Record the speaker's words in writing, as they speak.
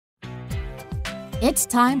It's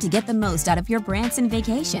time to get the most out of your Branson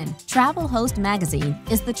vacation. Travelhost magazine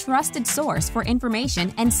is the trusted source for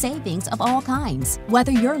information and savings of all kinds.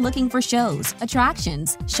 Whether you're looking for shows,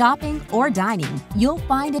 attractions, shopping, or dining, you'll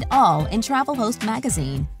find it all in Travelhost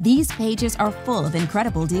magazine. These pages are full of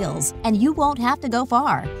incredible deals, and you won't have to go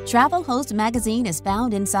far. Travelhost magazine is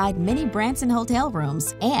found inside many Branson hotel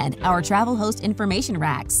rooms and our Travelhost information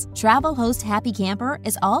racks. Travelhost Happy Camper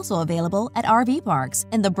is also available at RV parks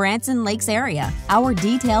in the Branson Lakes area. Our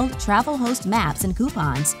detailed Travelhost maps and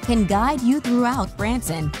coupons can guide you throughout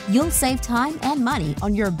Branson. You'll save time and money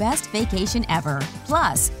on your best vacation ever.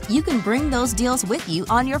 Plus, you can bring those deals with you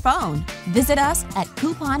on your phone. Visit us at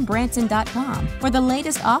couponbranson.com for the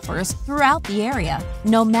latest offers throughout the area.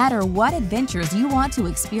 No matter what adventures you want to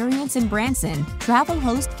experience in Branson,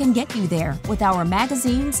 Travelhost can get you there with our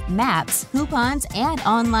magazines, maps, coupons, and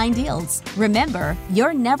online deals. Remember,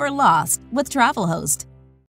 you're never lost with Travelhost.